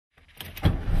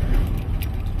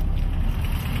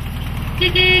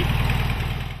Hey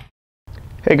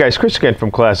guys, Chris again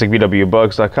from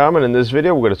ClassicVWBugs.com, and in this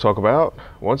video we're going to talk about,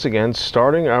 once again,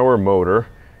 starting our motor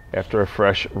after a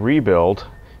fresh rebuild,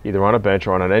 either on a bench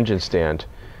or on an engine stand.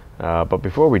 But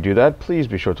before we do that, please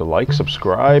be sure to like,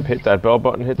 subscribe, hit that bell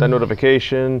button, hit that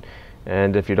notification,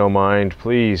 and if you don't mind,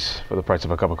 please, for the price of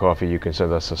a cup of coffee, you can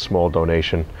send us a small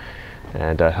donation,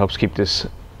 and helps keep this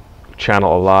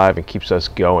channel alive and keeps us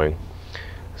going.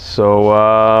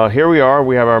 So here we are.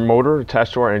 We have our motor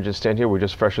attached to our engine stand here. We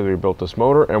just freshly rebuilt this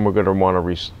motor, and we're going to want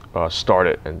to start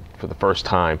it, and for the first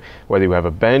time. Whether you have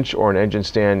a bench or an engine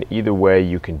stand, either way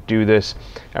you can do this.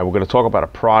 And we're going to talk about a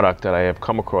product that I have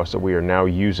come across that we are now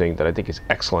using that I think is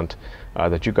excellent,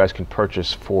 that you guys can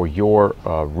purchase for your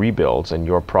rebuilds and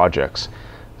your projects.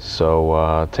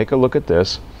 So take a look at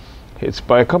this. It's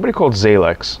by a company called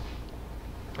Zalex.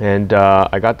 And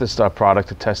I got this product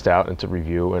to test out and to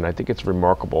review, and I think it's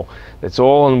remarkable. It's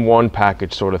all in one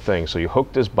package sort of thing. So you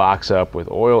hook this box up with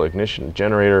oil, ignition,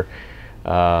 generator,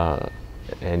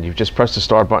 and you just press the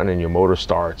start button and your motor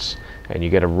starts. And you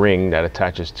get a ring that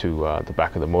attaches to the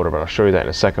back of the motor, but I'll show you that in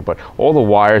a second. But all the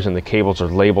wires and the cables are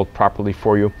labeled properly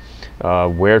for you,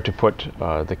 where to put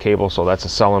the cable. So that's a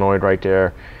solenoid right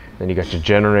there. Then you got your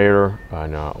generator,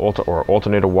 an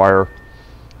alternator wire.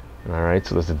 All right,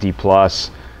 so that's a D+.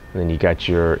 And then you got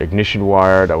your ignition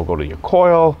wire that will go to your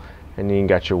coil, and then you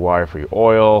got your wire for your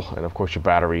oil, and of course your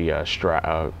battery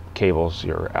cables,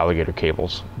 your alligator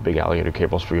cables, big alligator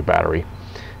cables for your battery.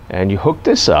 And you hook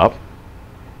this up.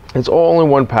 It's all in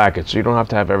one package, so you don't have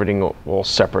to have everything all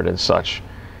separate and such.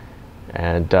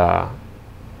 And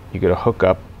you get a hook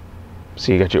up.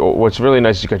 So you got your, what's really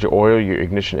nice is you got your oil, your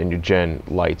ignition, and your gen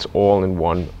lights all in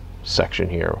one section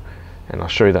here. And I'll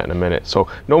show you that in a minute. So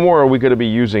no more are we going to be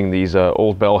using these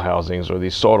old bell housings or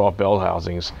these sawed-off bell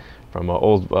housings from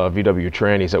old VW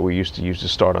trannies that we used to use to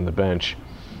start on the bench.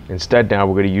 Instead, now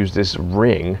we're going to use this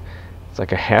ring. It's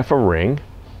like a half a ring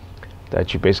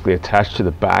that you basically attach to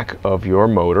the back of your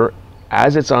motor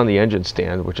as it's on the engine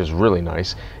stand, which is really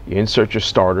nice. You insert your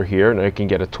starter here, and you can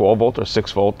get a 12-volt or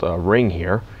 6-volt ring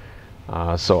here.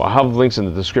 So I'll have links in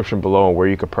the description below on where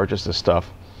you can purchase this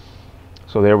stuff.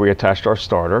 So there we attached our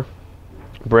starter.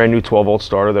 Brand new 12-volt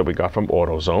starter that we got from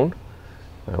AutoZone,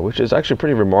 which is actually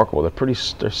pretty remarkable.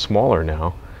 They're smaller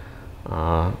now.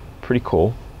 Pretty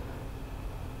cool.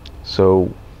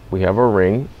 So we have our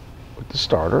ring with the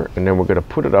starter, and then we're going to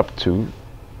put it up to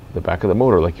the back of the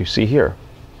motor like you see here.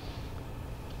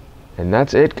 And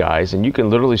that's it, guys. And you can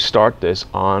literally start this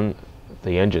on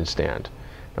the engine stand.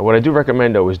 Now what I do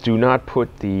recommend though is do not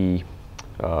put the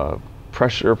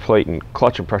pressure plate and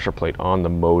clutch and pressure plate on the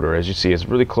motor. As you see, it's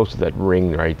really close to that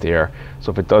ring right there.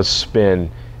 So if it does spin,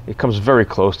 it comes very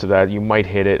close to that. You might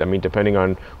hit it. I mean, depending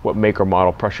on what make or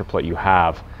model pressure plate you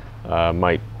have,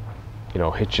 might,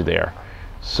 hit you there.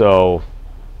 So,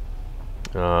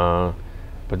 but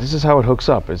this is how it hooks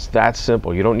up. It's that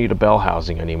simple. You don't need a bell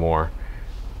housing anymore.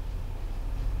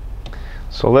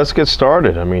 So let's get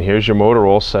started. I mean, here's your motor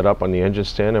all set up on the engine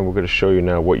stand, and we're going to show you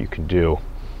now what you can do.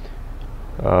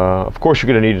 Of course,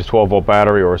 you're going to need a 12-volt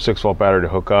battery or a 6-volt battery to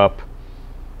hook up,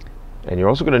 and you're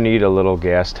also going to need a little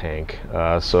gas tank.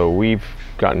 So we've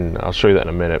gotten, I'll show you that in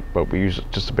a minute, but we use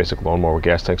just a basic lawnmower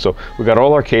gas tank. So we've got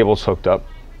all our cables hooked up.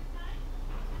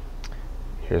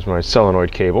 Here's my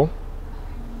solenoid cable,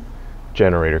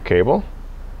 generator cable.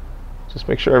 Just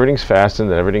make sure everything's fastened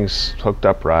and everything's hooked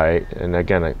up right. And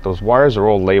again, those wires are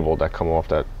all labeled that come off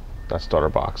that starter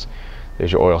box.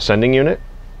 There's your oil sending unit,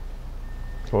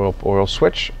 oil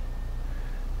switch,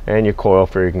 and your coil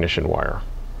for your ignition wire.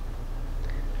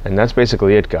 And that's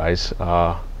basically it, guys.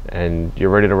 And you're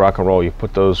ready to rock and roll. You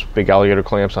put those big alligator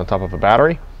clamps on top of a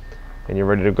battery, and you're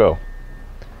ready to go.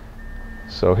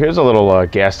 So here's a little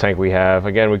gas tank we have.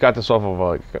 Again, we got this off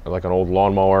of like an old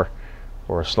lawnmower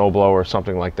or a snowblower or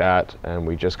something like that, and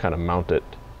we just kind of mount it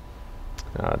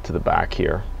to the back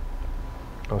here.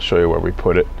 I'll show you where we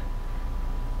put it.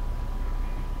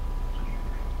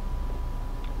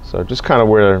 So just kind of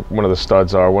where one of the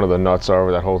studs are, one of the nuts are,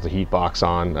 where that holds the heat box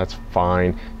on, that's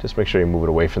fine. Just make sure you move it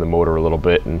away from the motor a little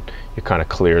bit and you're kind of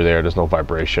clear there. There's no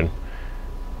vibration.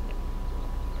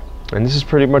 And this is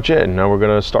pretty much it. And now we're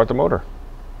going to start the motor.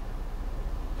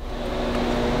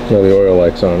 Now the oil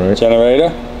light's on, right?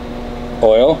 Generator,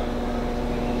 oil,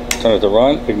 turn it to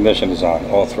run, ignition is on.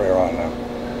 All three are on now.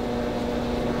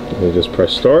 You just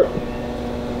press start.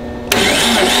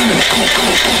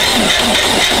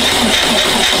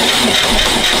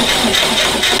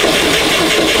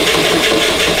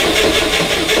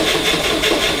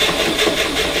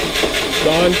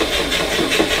 Done.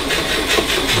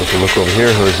 If you look over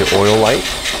here, here's the oil light.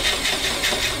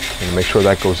 And make sure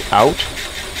that goes out.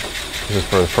 This is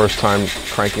for the first time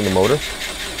cranking the motor.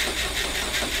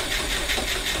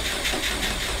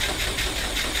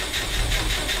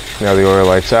 Now the oil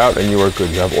light's out and you are good.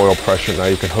 You have oil pressure. Now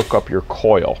you can hook up your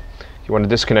coil. You want to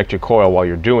disconnect your coil while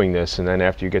you're doing this, and then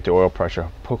after you get the oil pressure,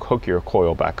 hook your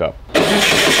coil back up.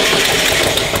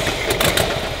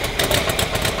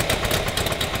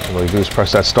 And what you do is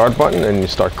press that start button and you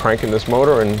start cranking this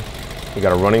motor, and you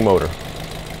got a running motor.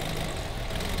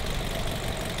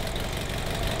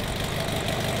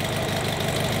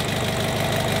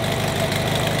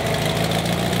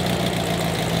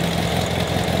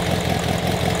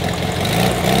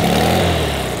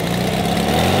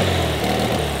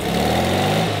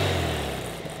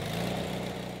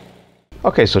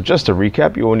 Okay, so just to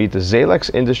recap, you will need the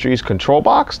Zalex Industries control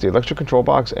box, the electric control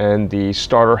box, and the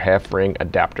starter half ring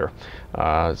adapter.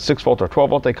 6 volt or 12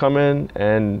 volt they come in,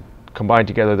 and combined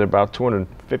together they're about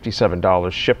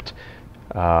 $257 shipped.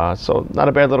 So not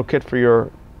a bad little kit for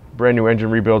your brand new engine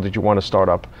rebuild that you want to start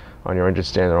up on your engine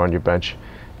stand or on your bench.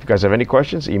 If you guys have any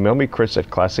questions, email me, Chris at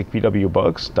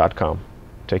classicbwbugs.com.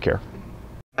 Take care.